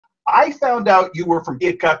I found out you were from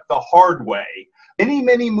Keokuk the hard way. Many,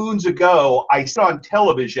 many moons ago, I saw on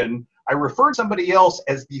television, I referred to somebody else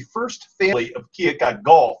as the first family of Keokuk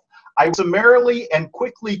golf. I was summarily and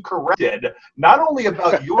quickly corrected, not only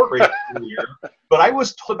about your great career, but I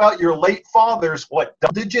was told about your late father's,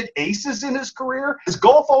 double-digit aces in his career? Has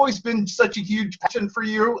golf always been such a huge passion for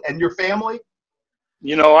you and your family?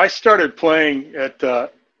 You know, I started playing at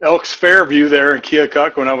Elks Fairview there in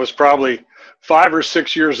Keokuk when I was probably 5 or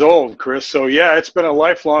 6 years old, Chris. So, yeah, it's been a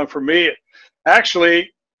lifelong for me. Actually,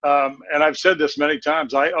 and I've said this many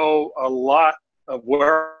times, I owe a lot of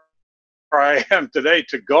where I am today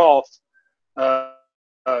to golf.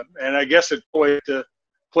 And I guess it's to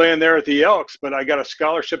playing there at the Elks, but I got a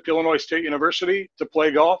scholarship to Illinois State University to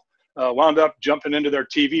play golf. Wound up jumping into their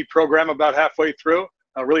TV program about halfway through.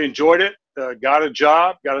 I really enjoyed it. Got a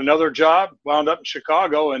job, got another job, wound up in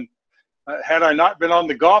Chicago. And had I not been on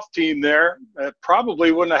the golf team there, it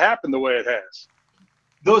probably wouldn't have happened the way it has.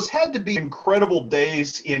 Those had to be incredible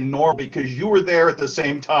days in Normal because you were there at the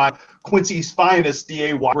same time Quincy's finest,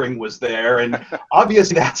 D.A. Wybring, was there. And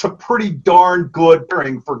obviously that's a pretty darn good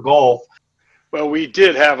pairing for golf. Well, we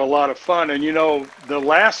did have a lot of fun. And, you know, the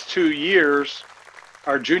last 2 years,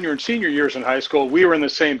 our junior and senior years in high school, we were in the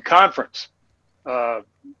same conference.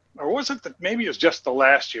 Or was it that maybe it was just the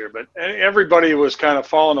last year, but everybody was kind of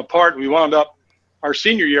falling apart. We wound up our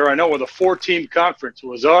senior year, I know, with a 4-team conference. It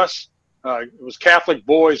was us. It was Catholic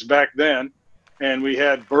boys back then, and we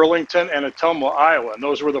had Burlington and Ottumwa, Iowa, and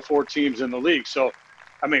those were the 4 teams in the league. So,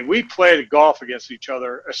 I mean, we played golf against each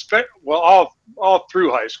other, well, all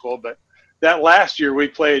through high school, but that last year we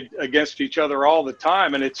played against each other all the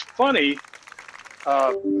time. And it's funny,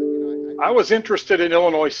 I was interested in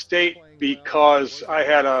Illinois State because I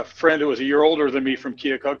had a friend who was a year older than me from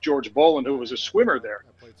Keokuk, George Boland, who was a swimmer there.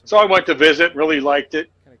 So I went to visit, really liked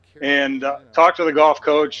it, and talked to the golf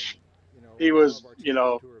coach. He was, you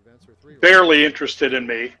know, barely interested in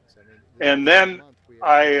me. And then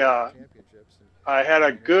I had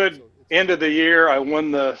a good end of the year. I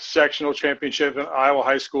won the sectional championship in Iowa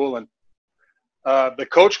High School. And the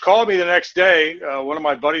coach called me the next day. One of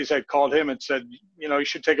my buddies had called him and said, you know, you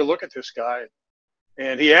should take a look at this guy.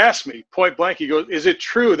 And he asked me point blank, he goes, is it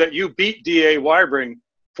true that you beat D.A. Wybring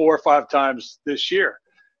 4 or 5 times this year?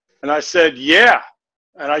 And I said, yeah.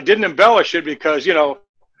 And I didn't embellish it because, you know,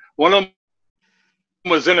 one of them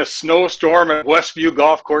was in a snowstorm at Westview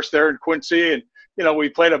Golf Course there in Quincy. And, you know, we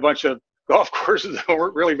played a bunch of golf courses that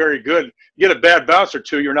weren't really very good. You get a bad bounce or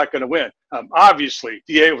two, you're not going to win. Obviously,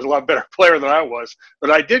 D.A. was a lot better player than I was. But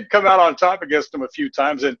I did come out on top against him a few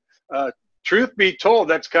times. And truth be told,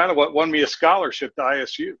 that's kind of what won me a scholarship to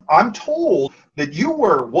ISU. I'm told that you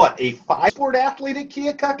were, what, a 5-sport athlete at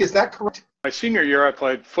Keokuk? Is that correct? My senior year, I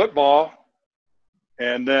played football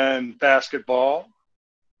and then basketball.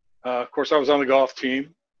 Of course, I was on the golf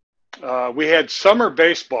team. We had summer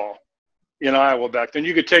baseball in Iowa back then.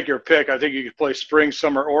 You could take your pick. I think you could play spring,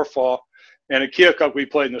 summer, or fall. And at Keokuk, we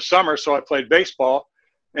played in the summer, so I played baseball.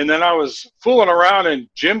 And then I was fooling around in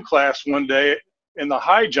gym class one day in the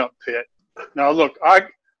high jump pit. Now, look,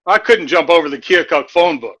 I couldn't jump over the Keokuk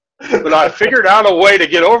phone book, but I figured out a way to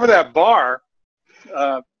get over that bar,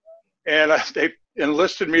 and they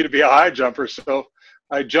enlisted me to be a high jumper. So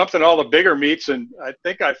I jumped in all the bigger meets, and I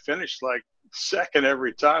think I finished like second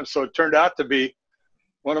every time. So it turned out to be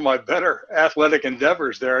one of my better athletic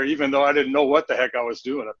endeavors there, even though I didn't know what the heck I was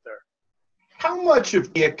doing up there. How much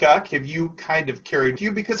of Keokuk have you kind of carried with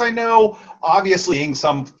you? Because I know, obviously, being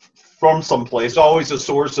from someplace, always a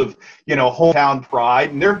source of, you know, hometown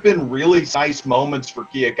pride. And there have been really nice moments for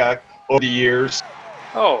Keokuk over the years.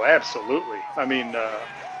 Oh, absolutely. I mean,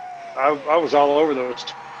 I was all over those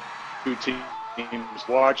 2 teams,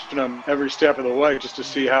 watching them every step of the way just to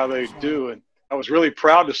see how they do. And I was really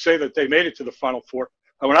proud to say that they made it to the Final Four.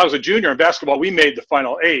 When I was a junior in basketball, we made the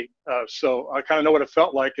Final 8. So I kind of know what it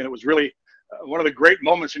felt like. And it was really one of the great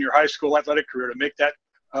moments in your high school athletic career to make that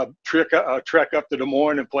trek up to Des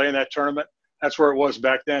Moines and play in that tournament. That's where it was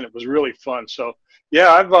back then. It was really fun. So, yeah,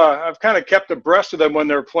 I've kind of kept abreast of them when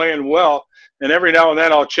they're playing well. And every now and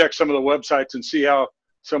then I'll check some of the websites and see how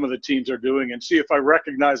some of the teams are doing and see if I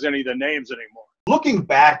recognize any of the names anymore. Looking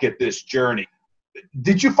back at this journey,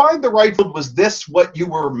 did you find the right field? Was this what you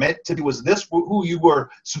were meant to be? Was this who you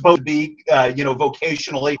were supposed to be,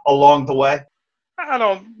 vocationally along the way? I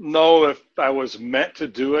don't know if I was meant to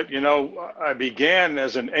do it. You know, I began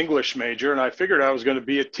as an English major, and I figured I was going to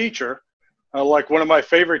be a teacher, like one of my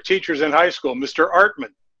favorite teachers in high school, Mr.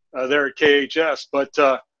 Artman, there at KHS. But,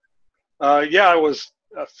 yeah, I was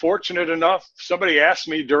fortunate enough. Somebody asked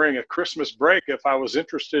me during a Christmas break if I was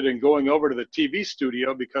interested in going over to the TV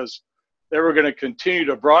studio because they were going to continue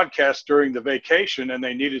to broadcast during the vacation, and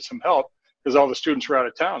they needed some help because all the students were out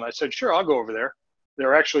of town. I said, sure, I'll go over there.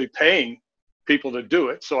 They're actually paying people to do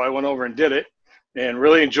it. So I went over and did it and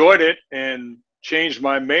really enjoyed it and changed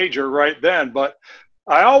my major right then. But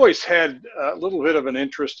I always had a little bit of an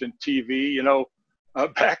interest in TV. You know,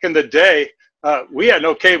 back in the day, we had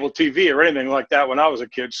no cable TV or anything like that when I was a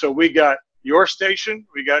kid. So we got your station,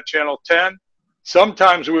 we got Channel 10.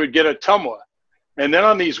 Sometimes we would get a Tumwa. And then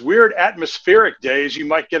on these weird atmospheric days, you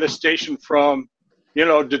might get a station from, you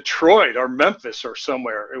know, Detroit or Memphis or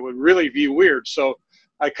somewhere. It would really be weird. So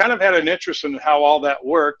I kind of had an interest in how all that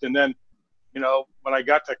worked. And then, you know, when I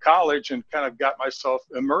got to college and kind of got myself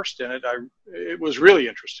immersed in it, it was really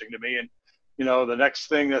interesting to me. And, you know, the next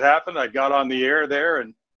thing that happened, I got on the air there,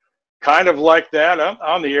 and kind of like that.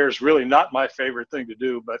 On the air is really not my favorite thing to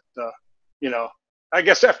do, but, you know, I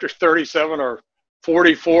guess after 37 or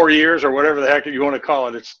 44 years or whatever the heck you want to call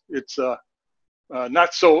it, it's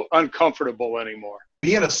not so uncomfortable anymore.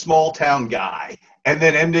 Being a small town guy and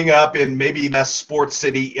then ending up in maybe the best sports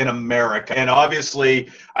city in America. And obviously,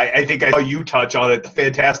 I think I saw you touch on it, the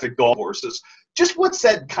fantastic golf courses. Just what's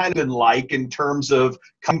that kind of been like in terms of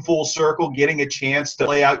coming full circle, getting a chance to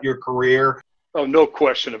play out your career? Oh, no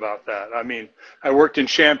question about that. I mean, I worked in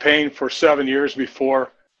Champaign for 7 years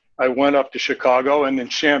before I went up to Chicago. And in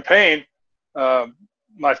Champaign,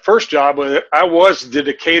 my first job I was the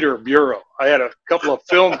Decatur Bureau. I had a couple of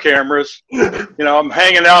film cameras. You know, I'm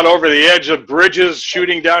hanging out over the edge of bridges,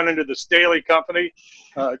 shooting down into the Staley Company,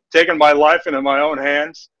 taking my life into my own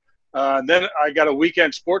hands. Then I got a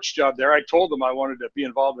weekend sports job there. I told them I wanted to be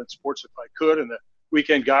involved in sports if I could, and the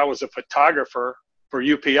weekend guy was a photographer for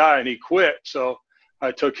UPI, and he quit. So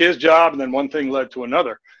I took his job, and then one thing led to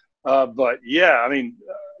another. But yeah, I mean,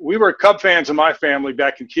 we were Cub fans in my family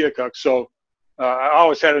back in Keokuk, so I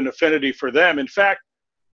always had an affinity for them. In fact,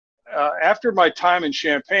 after my time in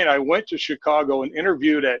Champaign, I went to Chicago and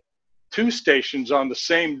interviewed at 2 stations on the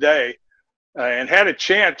same day, and had a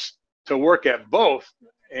chance to work at both.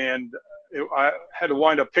 And I had to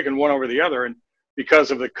wind up picking one over the other. And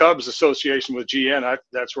because of the Cubs association with GN,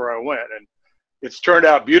 that's where I went. And it's turned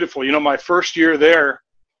out beautifully. You know, my first year there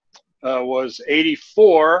was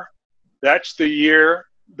 '84. That's the year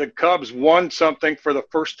the Cubs won something for the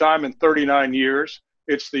first time in 39 years.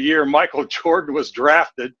 It's the year Michael Jordan was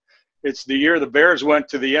drafted. It's the year the Bears went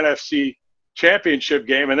to the NFC championship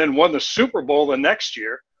game and then won the Super Bowl the next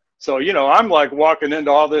year. So, you know, I'm like walking into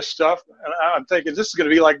all this stuff, and I'm thinking this is going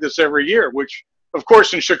to be like this every year, which, of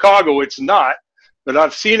course, in Chicago it's not. But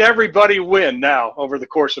I've seen everybody win now over the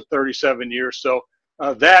course of 37 years. So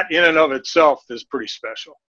that in and of itself is pretty special.